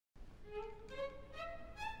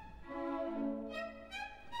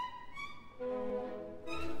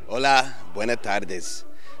Hola, buenas tardes.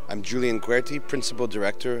 I'm Julian Kuerti, Principal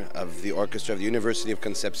Director of the Orchestra of the University of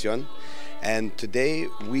Concepción, and today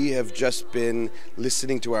we have just been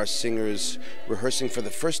listening to our singers rehearsing for the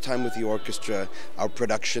first time with the orchestra our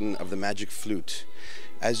production of the Magic Flute.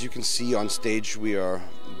 As you can see on stage, we are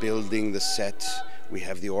building the set. We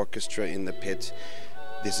have the orchestra in the pit.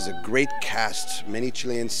 This is a great cast, many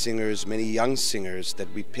Chilean singers, many young singers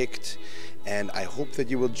that we picked, and I hope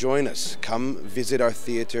that you will join us. Come visit our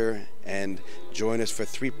theater and join us for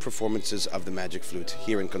 3 performances of the Magic Flute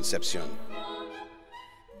here in Concepción.